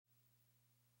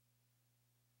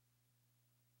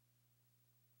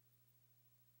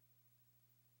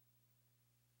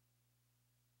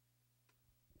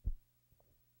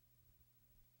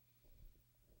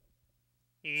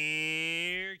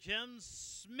Here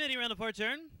comes Smitty around the fourth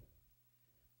turn.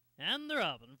 And they're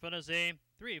up in front of a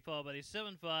 3, followed by the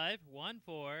 7, 5, 1,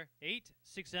 4, 8,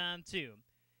 6, and 2.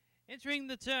 Entering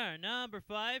the turn, number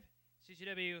 5,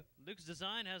 CCW Luke's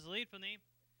Design has the lead from the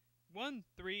 1,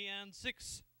 3, and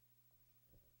 6.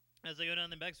 As they go down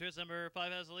the backstretch, number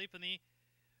 5 has the lead from the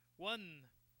 1,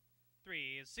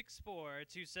 3, 6, 4,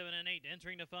 2, 7, and 8.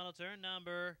 Entering the final turn,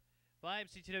 number 5,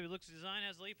 CTW Luke's Design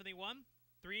has the lead from the 1,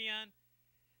 3, and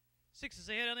 6 as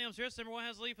they head on the home stretch. Number 1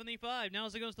 has the lead from the 5. Now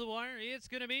as it goes to the wire, it's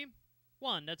going to be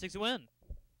 1. That takes a win.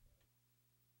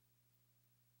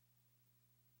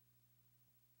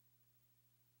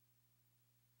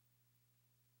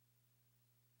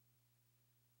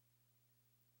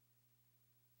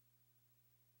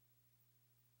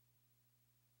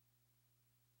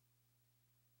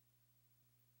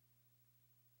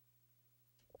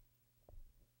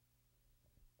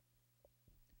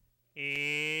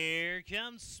 Here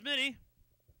comes Smitty.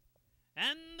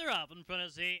 And they're off in front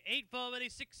of the 8, followed by the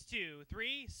 6, 2,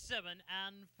 3, 7,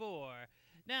 and 4.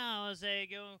 Now as they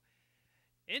go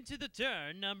into the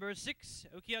turn, number 6,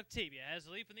 Oki Octavia has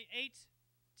the lead from the 8,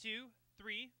 2,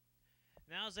 3.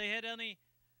 Now as they head down the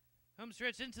home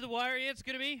stretch into the wire, it's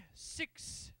going to be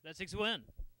 6. That 6 win.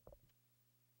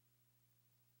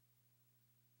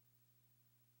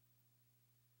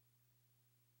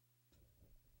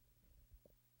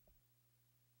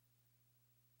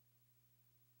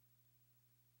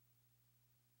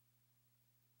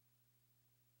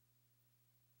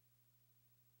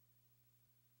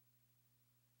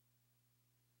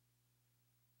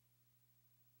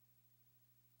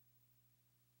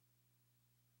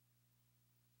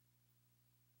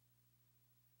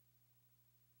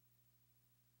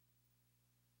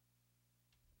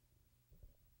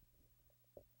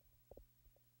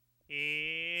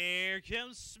 Here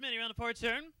comes Smitty around the fourth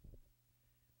turn.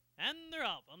 And they're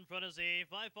off in front of the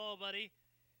 5, followed by the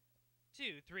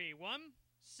 2, 3, 1,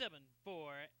 7,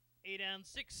 4, 8, and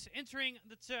 6. Entering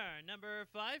the turn, number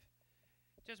 5,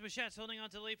 Jasmine Schatz holding on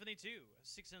to the lead for the 2,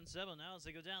 6, and 7. Now as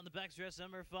they go down the backstretch,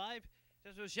 number 5,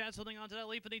 Jasmine Schatz holding on to that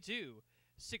lead for the 2,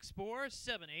 6, 4,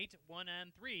 7, 8, 1,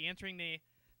 and 3. Entering the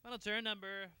final turn,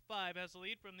 number 5 has the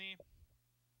lead from the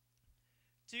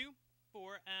 2,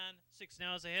 4, and 6.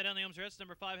 Now as they head down the home stretch,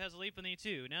 number 5 has the lead from the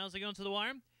 2. Now as they go into the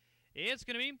wire, it's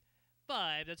going to be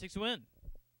 5. That takes a win.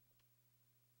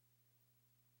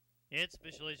 Its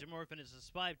visualization more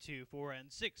finishes 5, 2, 4, and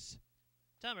 6.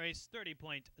 Time race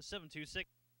 30.726.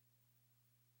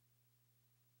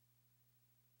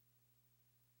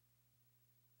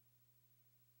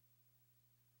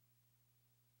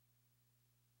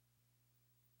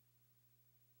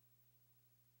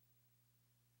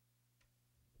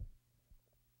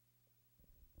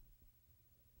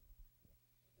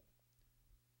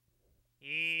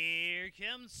 Here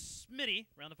comes Smitty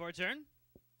around the fourth turn.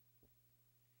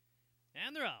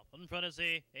 And they're off in front of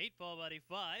the 8, followed by the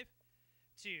 5,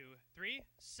 2, 3,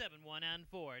 7, 1, and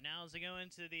 4. Now as they go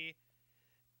into the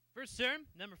first turn,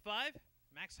 number 5,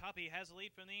 Max Hoppy has the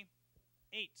lead from the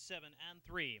 8, 7, and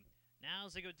 3. Now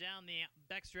as they go down the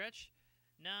backstretch,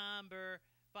 number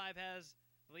 5 has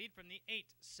the lead from the 8,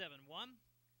 7, 1,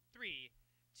 3,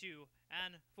 2,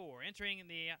 and 4. Entering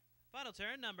the final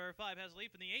turn, number 5 has the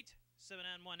lead from the 8, 7,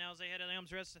 and 1. Now as they head to the home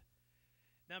stretch,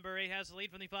 number 8 has the lead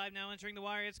from the 5. Now entering the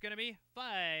wire, it's going to be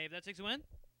 5. That takes a win.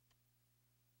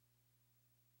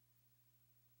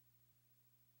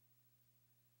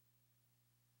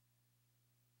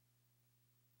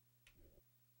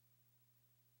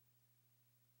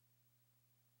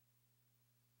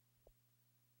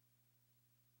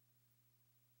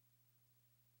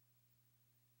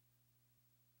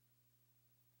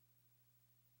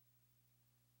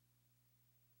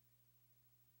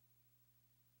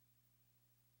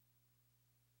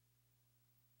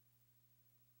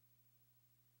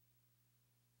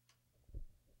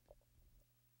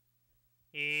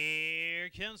 Here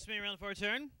comes me around the fourth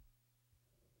turn.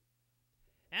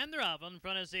 And they're off in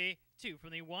front of the 2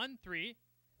 from the 1, 3,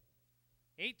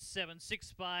 8, 7,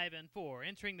 6, 5, and 4.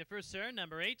 Entering the first turn,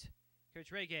 number 8,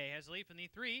 Coach Reggae has the lead from the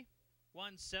 3,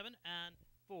 1, 7, and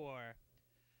 4.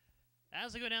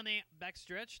 As they go down the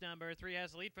backstretch, number 3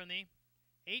 has the lead from the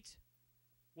 8,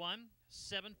 1,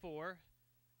 7, 4,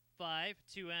 5,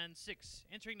 2, and 6.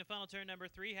 Entering the final turn, number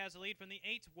 3 has the lead from the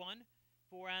 8, 1,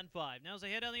 4, and 5. Now as they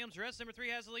head down the home stretch, number 3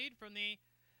 has the lead from the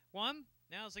 1.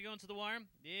 Now as they go into the wire,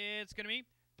 it's going to be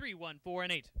 3, 1, 4,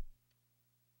 and 8.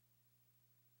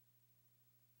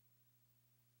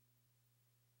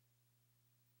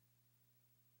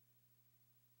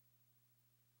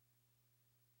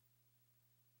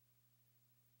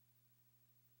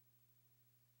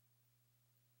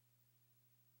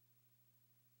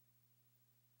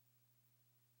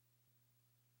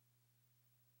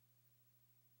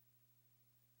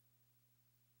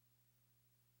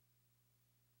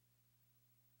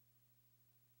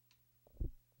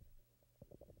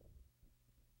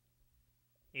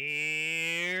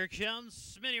 Here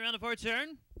comes Smitty around the fourth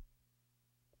turn.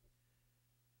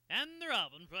 And they're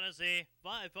off in front of the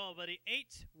 5 followed by the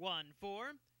 8, 1,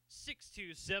 4, 6,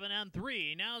 2, 7, and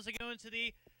 3. Now as they go into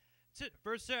the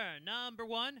first turn, number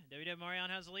 1, WW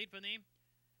Marion has the lead from the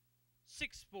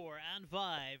 6, 4, and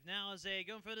 5. Now as they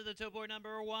go in front of the toe board,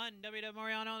 number 1, WW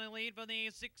Marion on the lead from the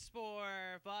 6, 4,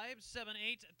 5, 7,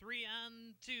 8, 3,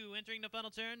 and 2. Entering the final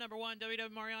turn, number 1,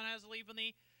 WW Marion has the lead from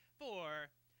the 4,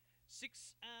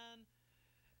 6, and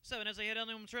 7 as they head on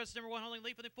the home stretch. Number 1 holding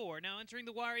lead for the 4. Now entering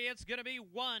the wire, it's going to be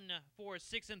 1, 4,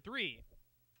 6, and 3.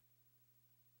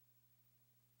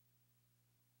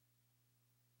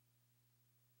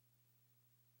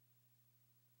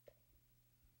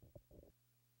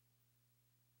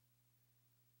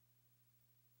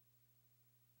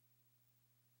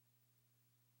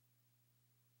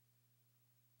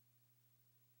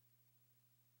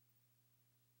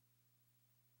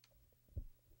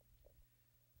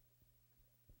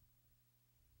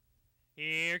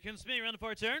 Here comes Smitty around the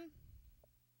fourth turn.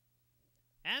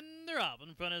 And they're off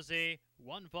in front of the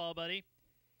 1 fall buddy.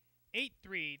 8,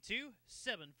 3, 2,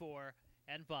 7, 4,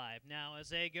 and 5. Now as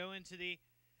they go into the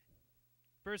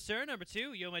first turn, number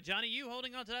 2, Matinee, you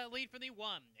holding on to that lead for the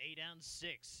 1, 8, and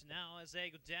 6. Now as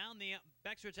they go down the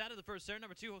backstretch out of the first turn,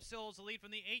 number 2 still holds the lead from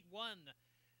the 8, 1,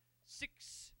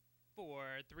 6, 4,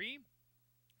 3,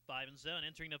 5, and 7.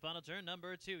 Entering the final turn,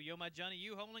 number 2, Matinee,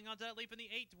 you holding on to that lead from the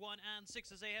 8, 1, and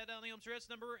 6 as they head down the home stretch.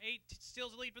 Number 8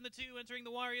 steals the lead from the 2. Entering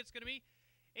the wire, it's going to be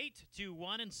 8, 2,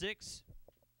 1, and 6.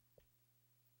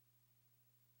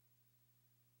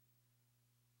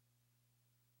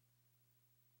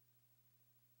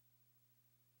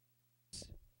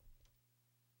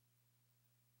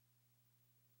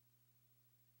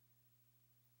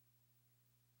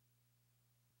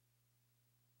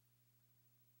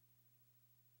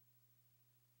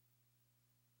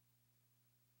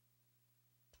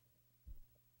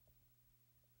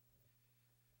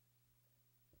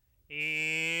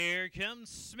 Here comes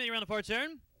Smitty around the fourth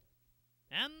turn.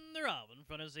 And they're off in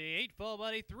front of the 8 fall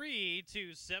body. 3,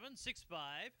 2, 7, 6, 5,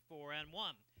 4, and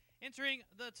 1. Entering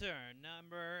the turn,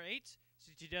 number 8,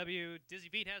 CGW Dizzy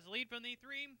Feet has the lead from the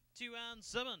 3, 2, and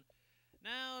 7.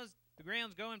 Now as the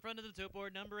grounds go in front of the toe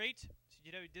board, number 8,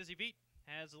 CGW Dizzy Feet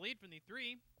has the lead from the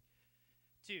 3,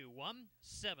 2, 1,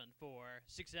 7, 4,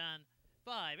 6, and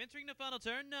 5. Entering the final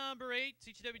turn, number 8,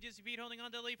 CGW Dizzy Feet holding on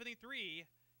to the lead for the 3,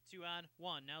 2, and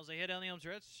 1. Now as they head down the home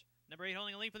stretch, number 8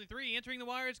 holding a lead for the 3. Entering the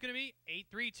wire, it's going to be 8,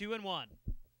 3, 2, and 1.